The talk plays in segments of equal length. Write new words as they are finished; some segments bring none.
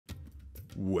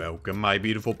Welcome, my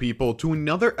beautiful people, to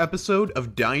another episode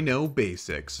of Dino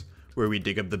Basics, where we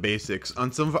dig up the basics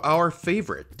on some of our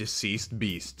favorite deceased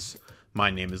beasts. My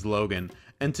name is Logan,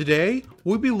 and today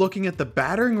we'll be looking at the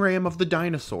battering ram of the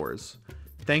dinosaurs.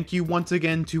 Thank you once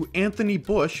again to Anthony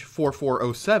Bush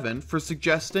 4407 for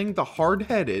suggesting the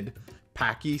hard-headed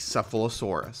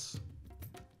Pachycephalosaurus.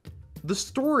 The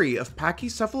story of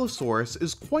Pachycephalosaurus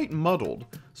is quite muddled,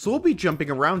 so we'll be jumping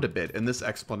around a bit in this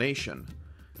explanation.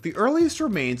 The earliest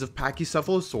remains of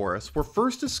Pachycephalosaurus were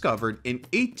first discovered in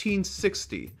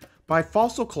 1860 by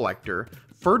fossil collector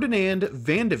Ferdinand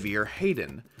Vanderveer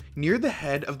Hayden near the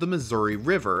head of the Missouri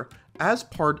River as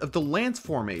part of the Lance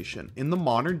Formation in the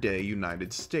modern-day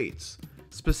United States,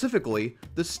 specifically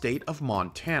the state of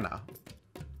Montana.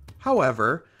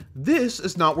 However, this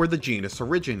is not where the genus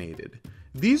originated.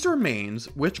 These remains,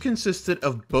 which consisted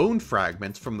of bone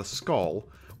fragments from the skull,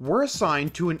 were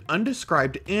assigned to an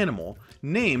undescribed animal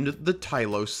named the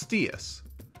Tylosteus.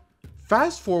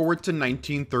 Fast forward to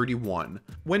 1931,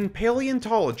 when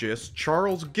paleontologist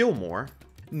Charles Gilmore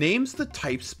names the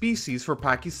type species for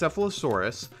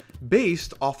Pachycephalosaurus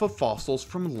based off of fossils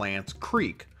from Lance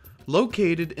Creek,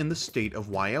 located in the state of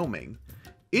Wyoming.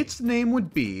 Its name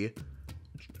would be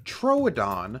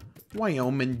Troodon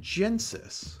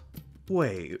wyomingensis.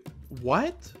 Wait,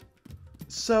 what?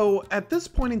 So, at this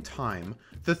point in time,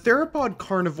 the theropod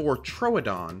carnivore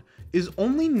Troodon is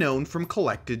only known from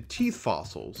collected teeth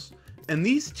fossils, and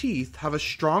these teeth have a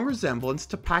strong resemblance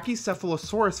to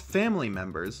Pachycephalosaurus family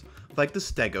members like the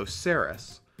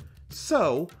Stegosaurus.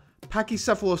 So,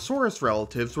 Pachycephalosaurus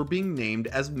relatives were being named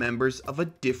as members of a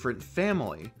different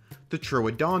family, the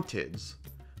Troodontids.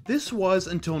 This was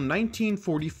until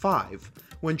 1945,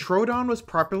 when Troodon was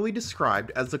properly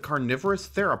described as a carnivorous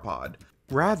theropod,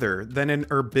 rather than an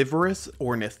herbivorous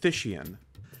ornithischian.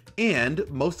 And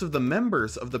most of the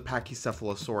members of the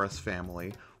Pachycephalosaurus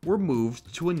family were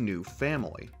moved to a new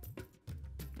family.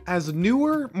 As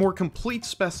newer, more complete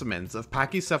specimens of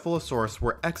Pachycephalosaurus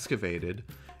were excavated,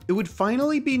 it would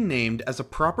finally be named as a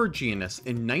proper genus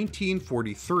in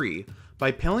 1943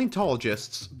 by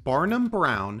paleontologists Barnum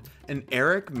Brown and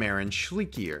Eric Marin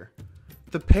Schleicher.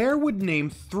 The pair would name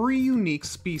 3 unique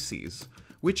species,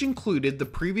 which included the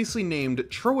previously named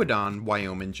Troodon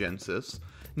wyomingensis,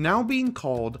 now being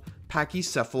called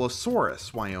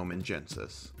Pachycephalosaurus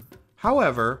wyomingensis.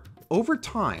 However, over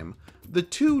time, the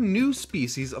 2 new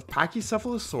species of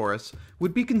Pachycephalosaurus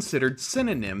would be considered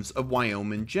synonyms of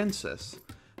wyomingensis,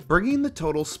 bringing the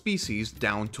total species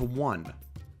down to 1.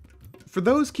 For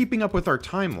those keeping up with our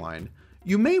timeline,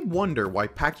 you may wonder why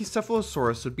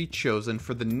Pachycephalosaurus would be chosen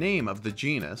for the name of the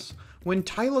genus when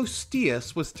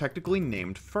Tylosteus was technically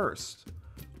named first.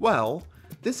 Well,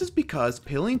 this is because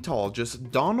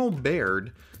paleontologist Donald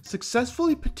Baird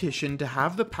successfully petitioned to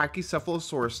have the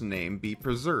Pachycephalosaurus name be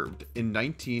preserved in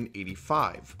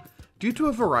 1985, due to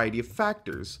a variety of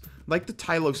factors, like the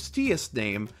Tylosteus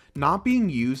name not being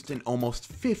used in almost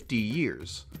 50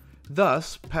 years.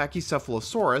 Thus,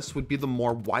 Pachycephalosaurus would be the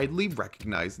more widely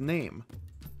recognized name.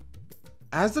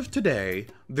 As of today,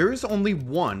 there is only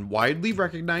one widely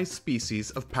recognized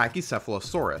species of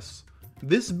Pachycephalosaurus,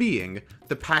 this being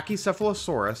the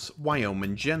Pachycephalosaurus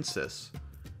wyomingensis.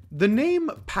 The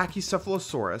name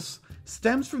Pachycephalosaurus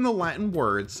stems from the Latin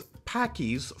words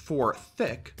pachys for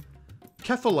thick,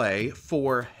 kephale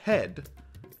for head,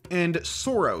 and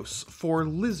sauros for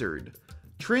lizard,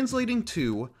 translating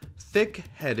to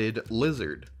thick-headed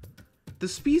lizard. The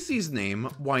species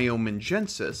name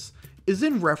wyomingensis is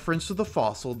in reference to the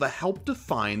fossil that helped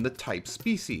define the type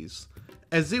species,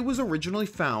 as it was originally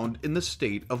found in the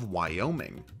state of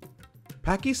Wyoming.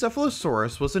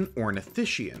 Pachycephalosaurus was an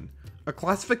ornithischian, a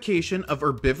classification of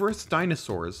herbivorous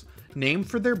dinosaurs named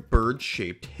for their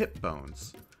bird-shaped hip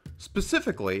bones.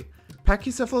 Specifically,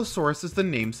 Pachycephalosaurus is the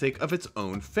namesake of its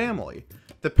own family,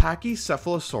 the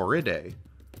Pachycephalosauridae.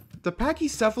 The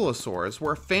Pachycephalosaurs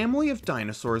were a family of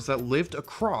dinosaurs that lived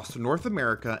across North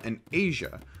America and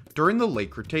Asia during the late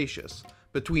Cretaceous,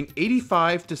 between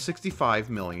 85 to 65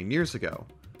 million years ago.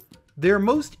 They are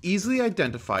most easily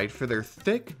identified for their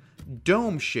thick,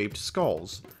 dome-shaped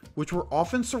skulls, which were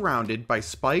often surrounded by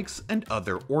spikes and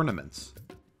other ornaments.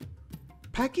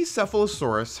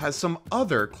 Pachycephalosaurus has some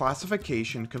other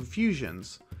classification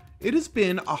confusions. It has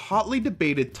been a hotly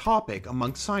debated topic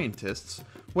among scientists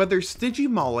whether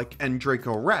Stygimoloch and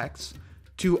Dracorex,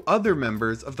 2 other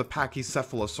members of the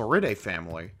Pachycephalosauridae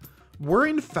family, were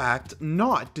in fact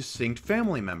not distinct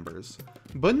family members,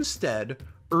 but instead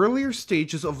earlier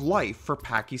stages of life for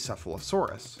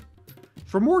Pachycephalosaurus.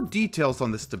 For more details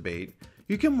on this debate,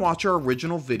 you can watch our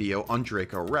original video on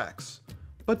Dracorex,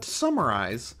 but to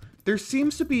summarize, there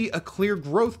seems to be a clear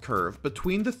growth curve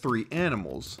between the three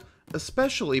animals,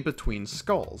 especially between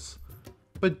skulls.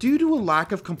 But due to a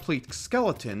lack of complete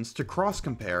skeletons to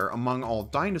cross-compare among all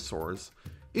dinosaurs,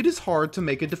 it is hard to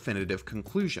make a definitive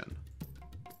conclusion.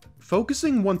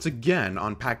 Focusing once again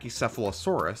on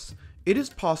Pachycephalosaurus, it is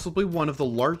possibly one of the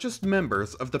largest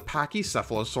members of the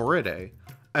Pachycephalosauridae,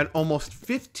 at almost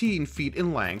 15 feet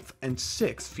in length and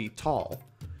 6 feet tall.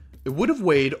 It would have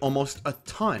weighed almost a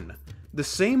ton, the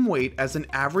same weight as an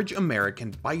average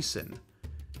American bison.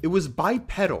 It was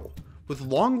bipedal, with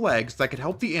long legs that could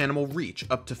help the animal reach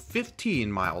up to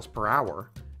 15 miles per hour.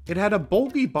 It had a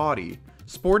bulky body,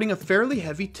 sporting a fairly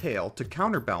heavy tail to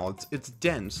counterbalance its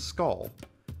dense skull.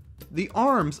 The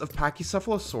arms of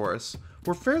Pachycephalosaurus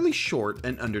were fairly short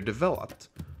and underdeveloped,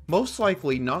 most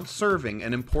likely not serving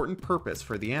an important purpose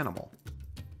for the animal.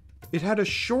 It had a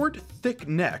short, thick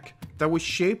neck that was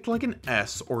shaped like an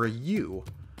S or a U.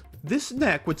 This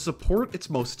neck would support its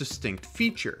most distinct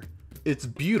feature, its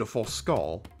beautiful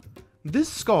skull. This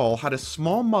skull had a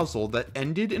small muzzle that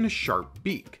ended in a sharp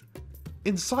beak.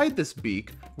 Inside this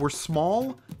beak were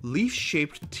small,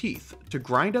 leaf-shaped teeth to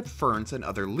grind up ferns and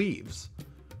other leaves.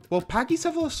 While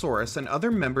Pachycephalosaurus and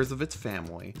other members of its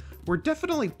family were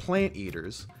definitely plant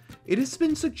eaters, it has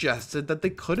been suggested that they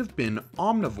could have been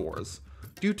omnivores,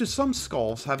 due to some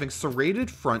skulls having serrated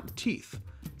front teeth,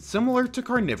 similar to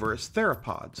carnivorous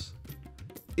theropods.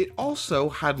 It also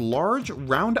had large,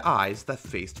 round eyes that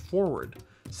faced forward,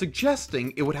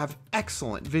 suggesting it would have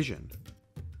excellent vision.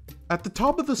 At the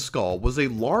top of the skull was a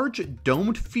large,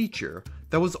 domed feature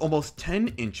that was almost 10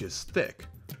 inches thick.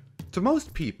 To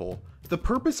most people, the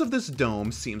purpose of this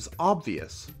dome seems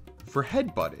obvious, for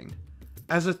headbutting,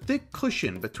 as a thick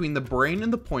cushion between the brain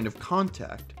and the point of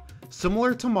contact,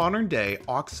 similar to modern-day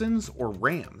oxens or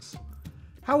rams.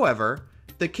 However,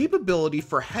 the capability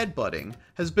for headbutting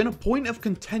has been a point of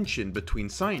contention between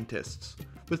scientists,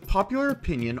 with popular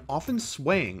opinion often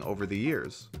swaying over the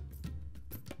years.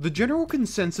 The general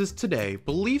consensus today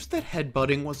believes that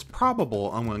headbutting was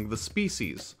probable among the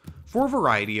species, for a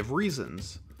variety of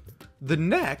reasons. The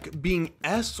neck, being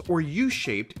S or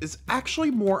U-shaped, is actually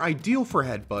more ideal for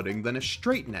headbutting than a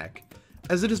straight neck,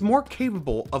 as it is more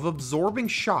capable of absorbing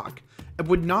shock and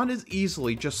would not as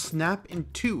easily just snap in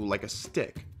two like a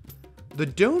stick. The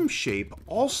dome shape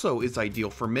also is ideal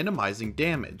for minimizing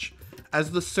damage, as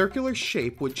the circular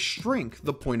shape would shrink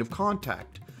the point of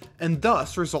contact, and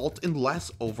thus result in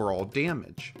less overall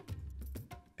damage.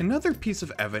 Another piece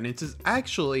of evidence is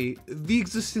actually the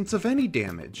existence of any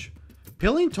damage.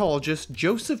 Paleontologist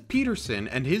Joseph Peterson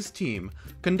and his team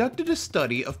conducted a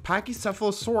study of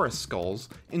Pachycephalosaurus skulls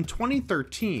in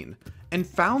 2013 and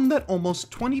found that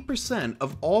almost 20%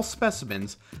 of all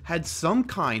specimens had some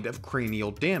kind of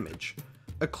cranial damage,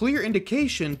 a clear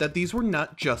indication that these were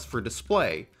not just for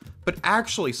display, but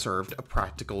actually served a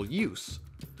practical use.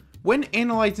 When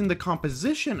analyzing the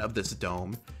composition of this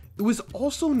dome, it was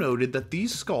also noted that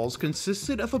these skulls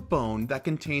consisted of a bone that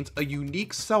contains a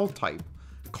unique cell type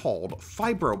called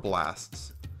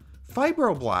fibroblasts.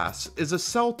 Fibroblasts is a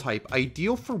cell type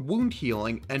ideal for wound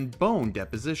healing and bone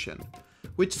deposition,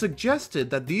 which suggested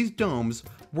that these domes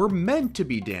were meant to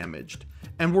be damaged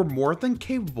and were more than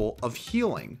capable of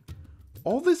healing.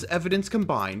 All this evidence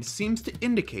combined seems to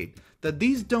indicate that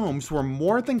these domes were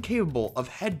more than capable of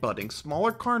headbutting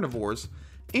smaller carnivores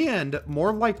and,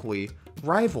 more likely,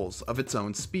 rivals of its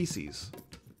own species.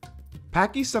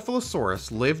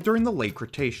 Pachycephalosaurus lived during the late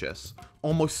Cretaceous,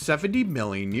 almost 70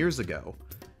 million years ago.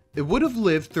 It would have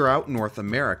lived throughout North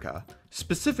America,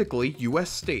 specifically US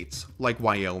states like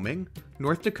Wyoming,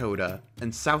 North Dakota,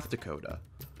 and South Dakota.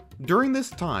 During this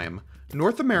time,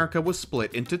 North America was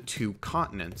split into two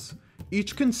continents,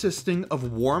 each consisting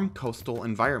of warm coastal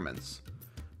environments.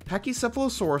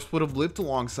 Pachycephalosaurus would have lived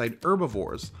alongside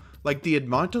herbivores like the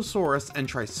Ankylosaurus and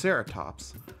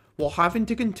Triceratops, while having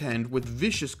to contend with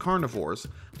vicious carnivores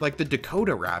like the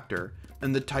Dakota raptor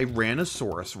and the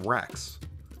Tyrannosaurus rex.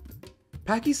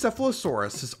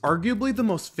 Pachycephalosaurus is arguably the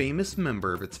most famous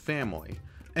member of its family,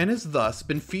 and has thus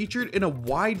been featured in a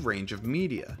wide range of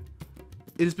media.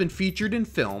 It has been featured in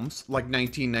films like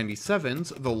 1997's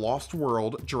The Lost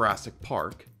World: Jurassic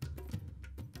Park,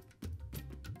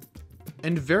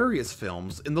 and various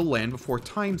films in the Land Before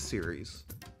Time series.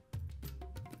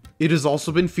 It has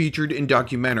also been featured in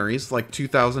documentaries like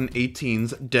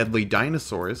 2018's Deadly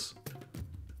Dinosaurs,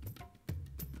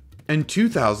 and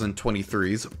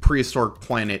 2023's Prehistoric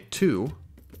Planet 2,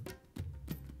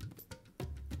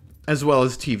 as well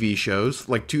as TV shows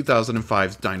like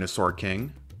 2005's Dinosaur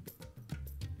King,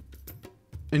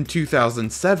 and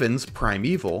 2007's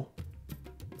Primeval,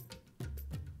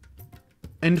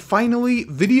 and finally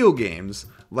video games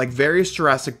like various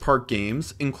Jurassic Park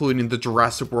games, including the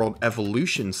Jurassic World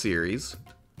Evolution series,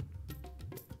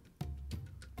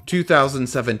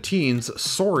 2017's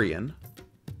Saurian,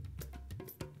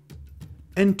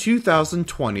 and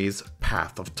 2020's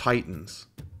Path of Titans.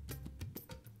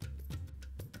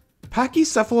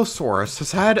 Pachycephalosaurus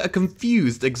has had a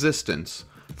confused existence,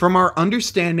 from our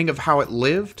understanding of how it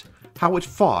lived, how it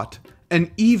fought,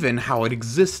 and even how it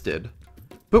existed.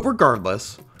 But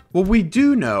regardless, what we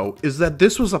do know is that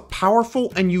this was a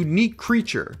powerful and unique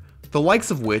creature, the likes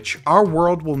of which our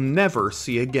world will never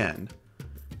see again.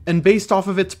 And based off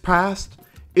of its past,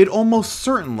 it almost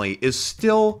certainly is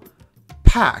still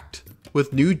packed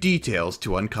with new details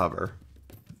to uncover.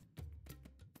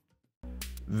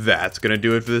 That's gonna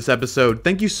do it for this episode.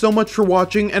 Thank you so much for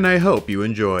watching, and I hope you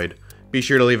enjoyed. Be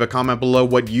sure to leave a comment below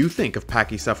what you think of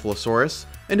Pachycephalosaurus,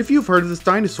 and if you've heard of this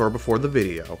dinosaur before the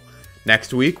video.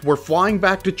 Next week, we're flying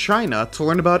back to China to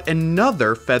learn about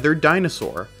another feathered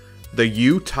dinosaur, the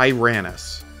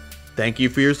Eutyrannus. Thank you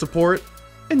for your support,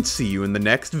 and see you in the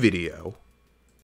next video.